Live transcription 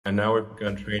And now we've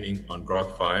begun training on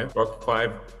Grok 5. Grok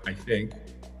 5, I think,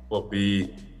 will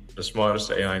be the smartest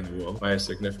AI in the world by a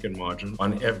significant margin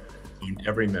on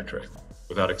every metric,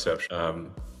 without exception.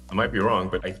 I might be wrong,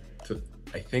 but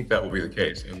I think that will be the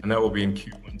case, and that will be in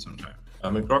Q1 sometime.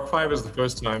 And Grok 5 is the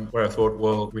first time where I thought,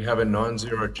 well, we have a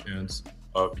non-zero chance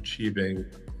of achieving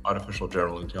artificial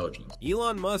general intelligence.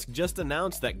 Elon Musk just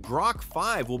announced that Grok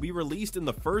 5 will be released in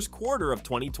the first quarter of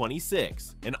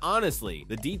 2026. And honestly,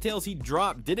 the details he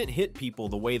dropped didn't hit people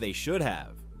the way they should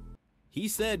have. He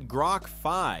said Grok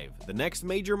 5, the next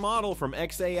major model from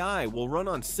XAI, will run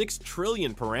on 6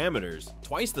 trillion parameters,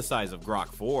 twice the size of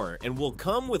Grok 4, and will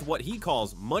come with what he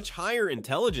calls much higher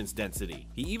intelligence density.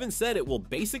 He even said it will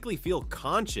basically feel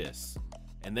conscious.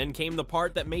 And then came the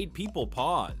part that made people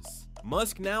pause.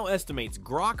 Musk now estimates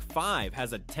Grok 5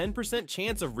 has a 10%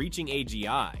 chance of reaching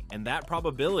AGI, and that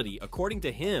probability, according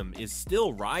to him, is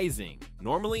still rising.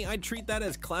 Normally, I'd treat that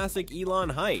as classic Elon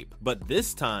hype, but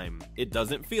this time, it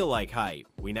doesn't feel like hype.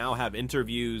 We now have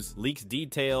interviews, leaked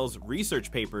details,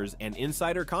 research papers, and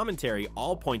insider commentary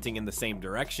all pointing in the same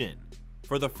direction.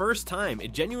 For the first time,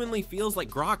 it genuinely feels like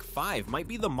Grok 5 might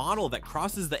be the model that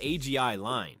crosses the AGI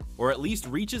line, or at least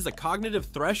reaches a cognitive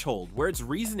threshold where its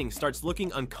reasoning starts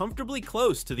looking uncomfortably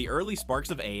close to the early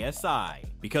sparks of ASI.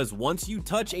 Because once you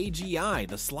touch AGI,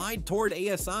 the slide toward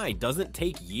ASI doesn't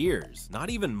take years, not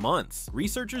even months.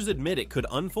 Researchers admit it could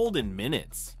unfold in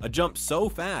minutes, a jump so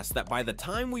fast that by the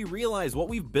time we realize what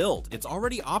we've built, it's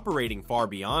already operating far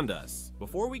beyond us.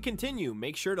 Before we continue,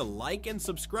 make sure to like and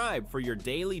subscribe for your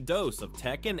daily dose of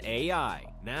tech and AI.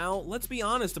 Now, let's be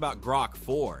honest about Grok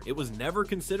 4. It was never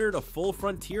considered a full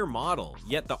frontier model,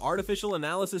 yet the Artificial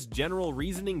Analysis General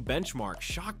Reasoning benchmark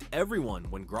shocked everyone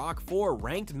when Grok 4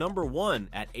 ranked number 1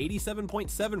 at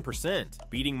 87.7%,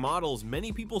 beating models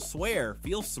many people swear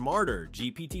feel smarter.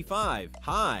 GPT-5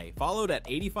 high, followed at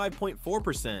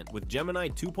 85.4%, with Gemini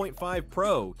 2.5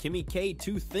 Pro, Kimi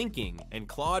K2 Thinking, and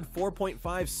Claude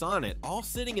 4.5 Sonnet all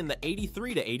sitting in the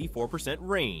 83 to 84%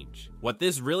 range. What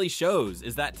this really shows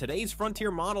is that today's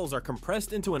frontier models are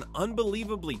compressed into an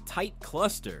unbelievably tight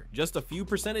cluster, just a few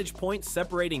percentage points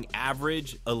separating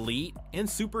average, elite, and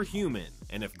superhuman.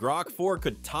 And if Grok 4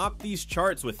 could top these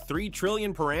charts with 3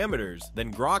 trillion parameters,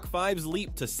 then Grok 5's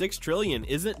leap to 6 trillion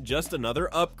isn't just another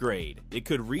upgrade. It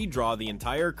could redraw the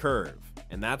entire curve.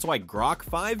 And that's why Grok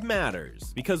 5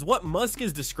 matters. Because what Musk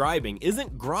is describing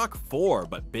isn't Grok 4,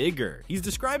 but bigger. He's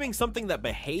describing something that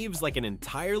behaves like an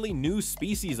entirely new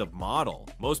species of model.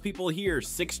 Most people hear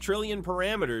 6 trillion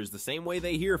parameters the same way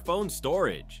they hear phone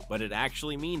storage, but it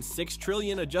actually means 6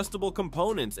 trillion adjustable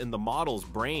components in the model's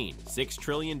brain, 6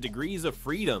 trillion degrees of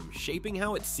freedom shaping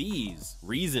how it sees,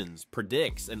 reasons,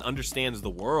 predicts, and understands the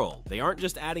world. They aren't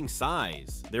just adding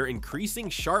size, they're increasing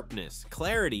sharpness,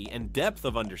 clarity, and depth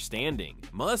of understanding.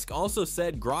 Musk also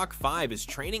said Grok 5 is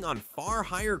training on far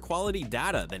higher quality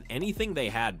data than anything they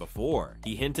had before.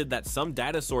 He hinted that some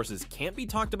data sources can't be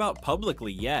talked about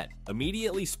publicly yet,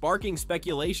 immediately sparking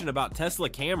speculation about Tesla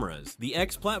cameras, the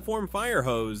X platform fire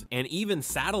hose, and even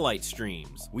satellite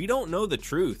streams. We don't know the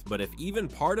truth, but if even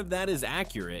part of that is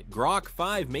accurate, Grok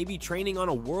 5 may be training on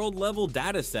a world-level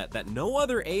dataset that no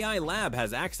other AI lab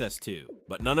has access to.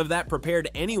 But none of that prepared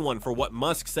anyone for what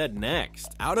Musk said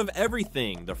next. Out of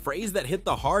everything, the phrase that hit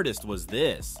the hardest was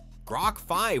this: Grok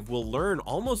 5 will learn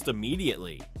almost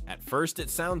immediately. At first it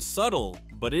sounds subtle,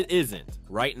 but it isn't.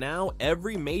 Right now,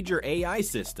 every major AI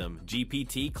system,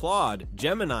 GPT, Claude,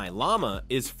 Gemini, Llama,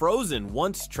 is frozen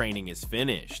once training is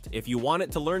finished. If you want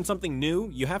it to learn something new,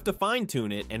 you have to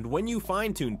fine-tune it, and when you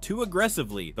fine-tune too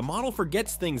aggressively, the model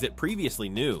forgets things it previously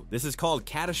knew. This is called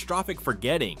catastrophic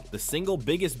forgetting, the single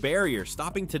biggest barrier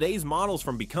stopping today's models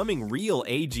from becoming real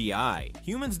AGI.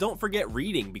 Humans don't forget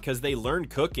reading because they learned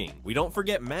cooking. We don't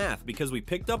forget math because we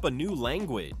picked up a new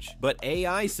language. But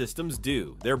AI systems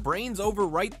do. Their brains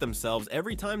overwrite themselves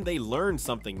every time they learn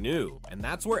something new, and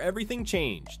that's where everything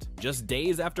changed. Just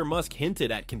days after Musk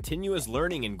hinted at continuous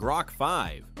learning in Grok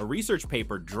 5, a research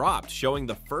paper dropped showing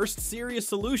the first serious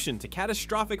solution to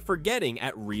catastrophic forgetting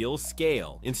at real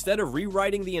scale. Instead of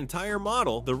rewriting the entire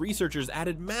model, the researchers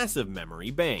added massive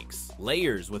memory banks,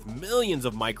 layers with millions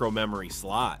of micro-memory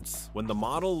slots. When the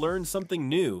model learns something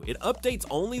new, it updates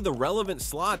only the relevant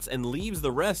slots and leaves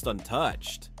the rest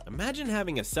untouched. Imagine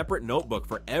having a separate notebook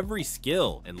for every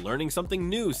skill, and learning something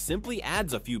new simply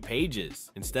adds a few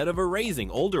pages, instead of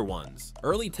erasing older ones.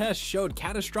 Early tests showed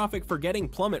catastrophic forgetting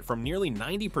plummet from nearly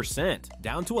 90%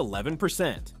 down to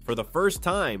 11%. For the first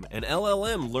time, an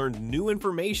LLM learned new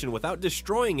information without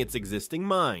destroying its existing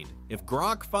mind. If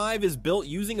Grok 5 is built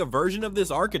using a version of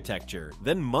this architecture,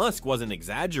 then Musk wasn't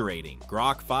exaggerating.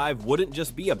 Grok 5 wouldn't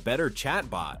just be a better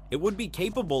chatbot, it would be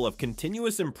capable of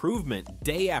continuous improvement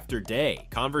day after day,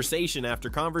 conversation after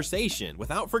conversation,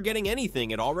 without forgetting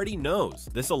anything it already knows.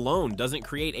 This alone doesn't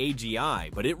create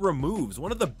AGI, but it removes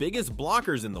one of the biggest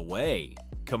blockers in the way.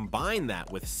 Combine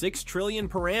that with 6 trillion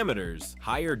parameters,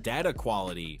 higher data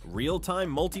quality,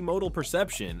 real-time multimodal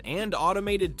perception, and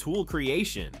automated tool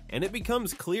creation, and it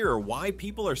becomes clearer why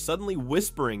people are suddenly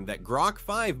whispering that Grok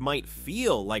 5 might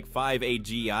feel like 5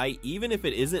 AGI even if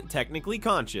it isn't technically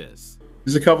conscious.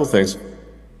 There's a couple things.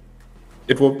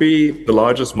 It will be the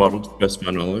largest model to the best of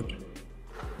my knowledge.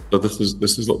 So this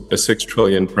is a 6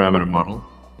 trillion parameter model,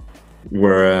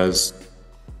 whereas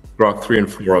Grok 3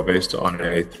 and 4 are based on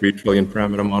a 3 trillion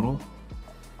parameter model.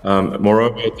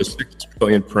 Moreover, the 6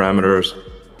 trillion parameters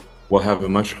will have a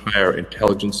much higher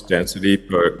intelligence density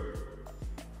per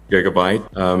gigabyte.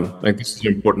 I think this is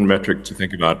an important metric to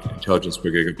think about: intelligence per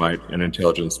gigabyte and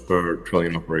intelligence per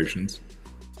trillion operations.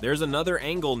 There's another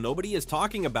angle nobody is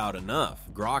talking about enough.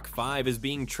 Grok 5 is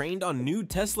being trained on new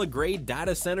Tesla-grade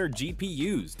data center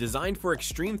GPUs designed for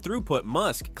extreme throughput.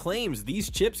 Musk claims these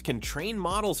chips can train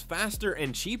models faster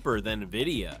and cheaper than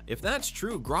NVIDIA. If that's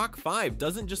true, Grok 5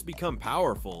 doesn't just become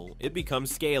powerful, it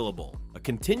becomes scalable. A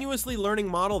continuously learning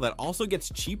model that also gets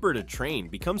cheaper to train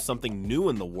becomes something new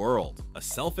in the world, a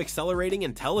self-accelerating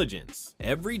intelligence.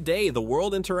 Every day the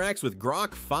world interacts with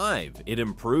Grok 5, it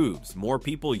improves, more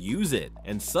people use it,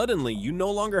 and suddenly you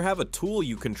no longer have a tool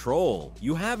you control.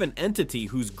 You have an entity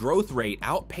whose growth rate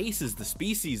outpaces the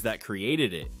species that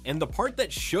created it. And the part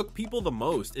that shook people the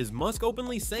most is Musk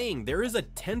openly saying there is a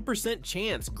 10%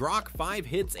 chance Grok 5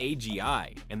 hits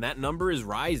AGI, and that number is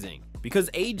rising.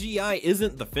 Because AGI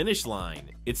isn't the finish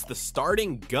line, it's the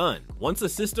starting gun. Once a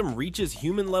system reaches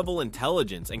human-level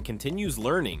intelligence and continues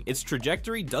learning, its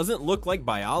trajectory doesn't look like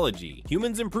biology.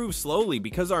 Humans improve slowly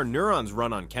because our neurons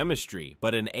run on chemistry,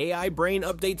 but an AI brain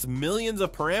updates millions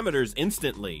of parameters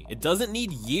instantly. It doesn't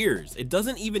need years, it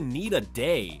doesn't even need a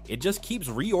day. It just keeps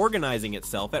reorganizing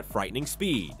itself at frightening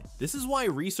speed. This is why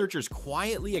researchers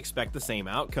quietly expect the same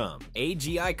outcome.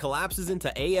 AGI collapses into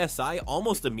ASI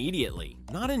almost immediately.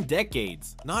 Not in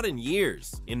decades, not in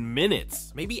years, in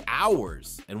minutes, maybe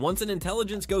hours. And once an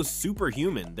intelligence goes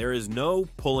superhuman, there is no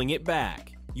pulling it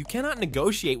back. You cannot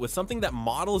negotiate with something that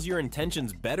models your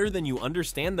intentions better than you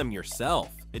understand them yourself.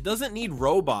 It doesn't need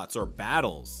robots or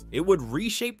battles. It would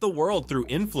reshape the world through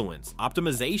influence,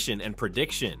 optimization, and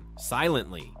prediction,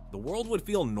 silently. The world would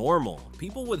feel normal.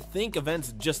 People would think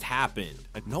events just happened.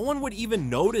 No one would even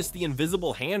notice the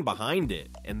invisible hand behind it.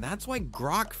 And that's why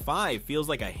Grok 5 feels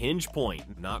like a hinge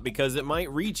point, not because it might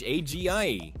reach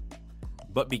AGI,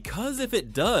 but because if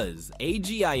it does,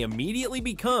 AGI immediately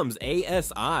becomes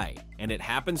ASI, and it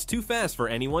happens too fast for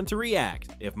anyone to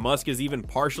react. If Musk is even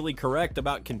partially correct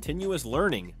about continuous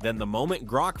learning, then the moment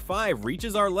Grok 5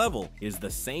 reaches our level is the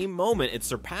same moment it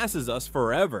surpasses us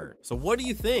forever. So what do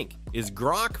you think? Is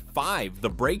Grok 5 the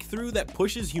breakthrough that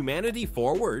pushes humanity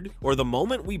forward, or the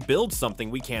moment we build something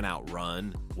we can't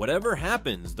outrun? Whatever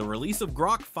happens, the release of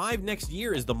Grok 5 next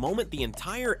year is the moment the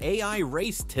entire AI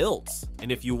race tilts.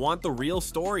 And if you want the real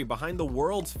story behind the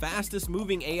world's fastest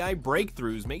moving AI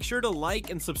breakthroughs, make sure to like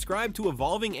and subscribe to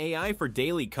Evolving AI for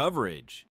daily coverage.